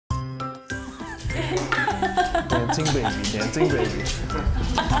Dancing baby, dancing baby.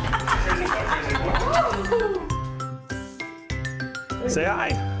 Say hi.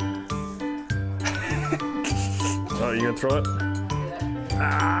 Oh, you gonna throw it?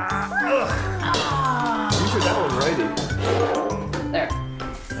 You should that one righty. There.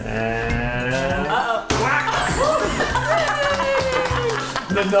 And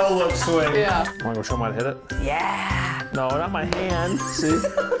the no look swing. Yeah. Wanna go show me how to hit it? Yeah. No, not my hand. See?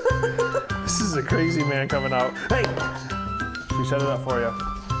 This is a crazy man coming out. Hey! She set it up for you.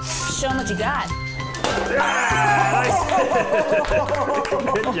 Show them what you got. Ah, nice.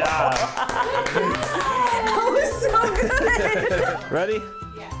 Good job. That was so good. Ready?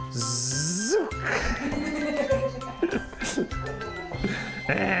 Yeah. Zook.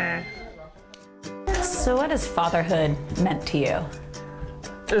 So what has fatherhood meant to you?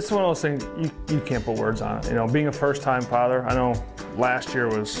 It's one of those things you can't put words on it. You know, being a first-time father, I know last year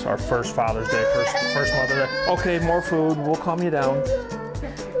was our first Father's Day, first Mother's Day. Okay, more food, we'll calm you down.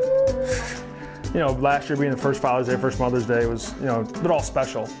 You know, last year being the first Father's Day, first Mother's Day was, you know, they're all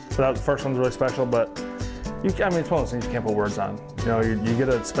special. So that the first one's really special, but I mean, it's one of those things you can't put words on. You know, you get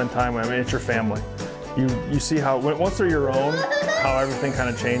to spend time with, I mean, it's your family. You see how, once they're your own, how everything kind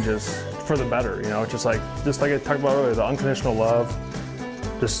of changes for the better, you know? It's just like I talked about earlier, the unconditional love,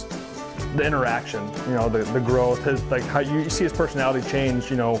 just the interaction, you know, the growth, like how you see his personality change,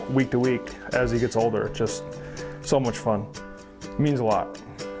 you know, week to week as he gets older. It's just so much fun. It means a lot.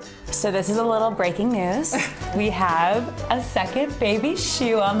 So this is a little breaking news. We have a second baby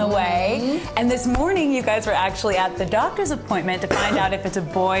shoe on the way. And this morning you guys were actually at the doctor's appointment to find out if it's a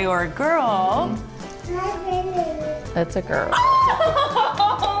boy or a girl. It's a girl.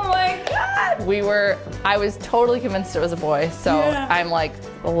 Oh my God! I was totally convinced it was a boy, so Yeah. I'm like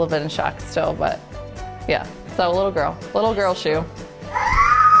a little bit in shock still, but yeah. So a little girl shoe.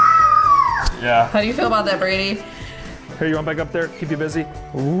 Yeah. How do you feel about that, Brady? Here, you want back up there? Keep you busy?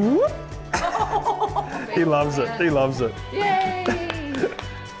 Whoop. He loves it. He loves it. Yay!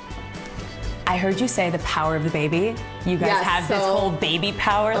 I heard you say the power of the baby. You guys Yes, have this so- whole baby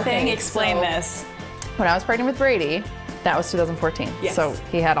power thing. Explain so- this. When I was pregnant with Brady, that was 2014. Yes. So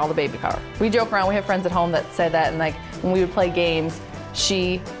he had all the baby power. We joke around, we have friends at home that said that, and like when we would play games,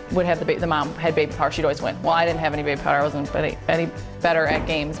 she would have the mom had baby power, she'd always win. Well, I didn't have any baby power, I wasn't any better at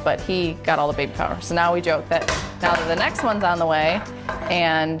games, but he got all the baby power. So now we joke that now that the next one's on the way,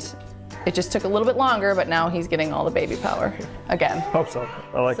 and it just took a little bit longer, but now he's getting all the baby power again. Hope so.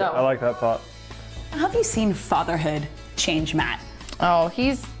 I like it. I like that thought. How have you seen fatherhood change Matt? Oh,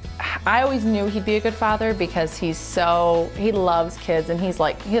 I always knew he'd be a good father because he loves kids, and he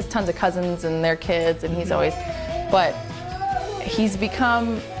has tons of cousins and their kids, and but he's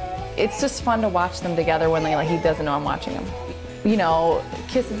become, it's just fun to watch them together when he doesn't know I'm watching him. You know,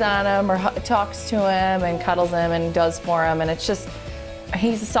 kisses on him or talks to him and cuddles him and does for him, and it's just,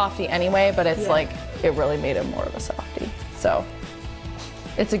 he's a softie anyway, but it's like, it really made him more of a softie. So,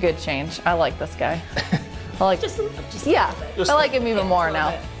 it's a good change. I like this guy. I like, I like him even more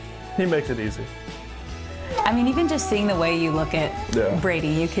now. He makes it easy. I mean, even just seeing the way you look at Brady,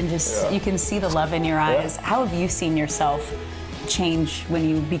 you can you can see the love in your eyes. Yeah. How have you seen yourself change when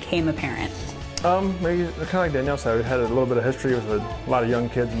you became a parent? Maybe kind of like Danielle said, we had a little bit of history with a lot of young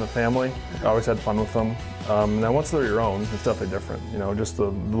kids in the family. I always had fun with them. And then once they're your own, it's definitely different. You know, just the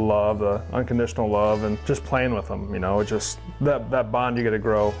love, the unconditional love, and just playing with them. You know, just that bond you get to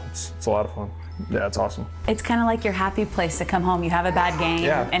grow. It's a lot of fun. Yeah, it's awesome. It's kind of like your happy place to come home. You have a bad game,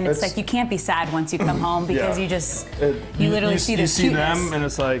 and it's like you can't be sad once you come home because you just you literally see the you see them, and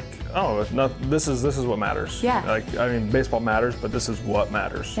it's like, oh, this is what matters. Yeah. Like, I mean, baseball matters, but this is what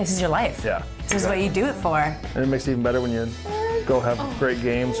matters. This is your life. Yeah. This is what you do it for. And it makes it even better when you go have great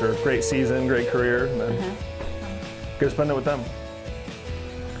games or great season, great career, and then get to spend it with them.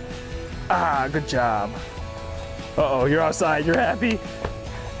 Ah, good job. Uh-oh, you're outside. You're happy.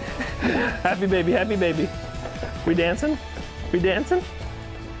 Happy baby, happy baby. We dancing? We dancing?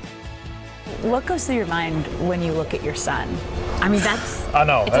 What goes through your mind when you look at your son? I mean, that's I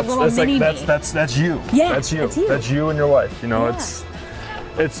know. It's a little mini me. That's you. Yeah, that's you. it's you. That's you and your wife. You know, Yeah.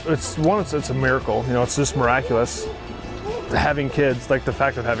 it's a miracle. You know, it's just miraculous. Having kids, like the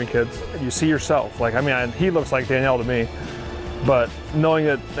fact of having kids, you see yourself. Like, I mean, he looks like Danielle to me, but knowing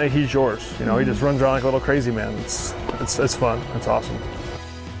that he's yours, you know, he just runs around like a little crazy man. It's fun. It's awesome.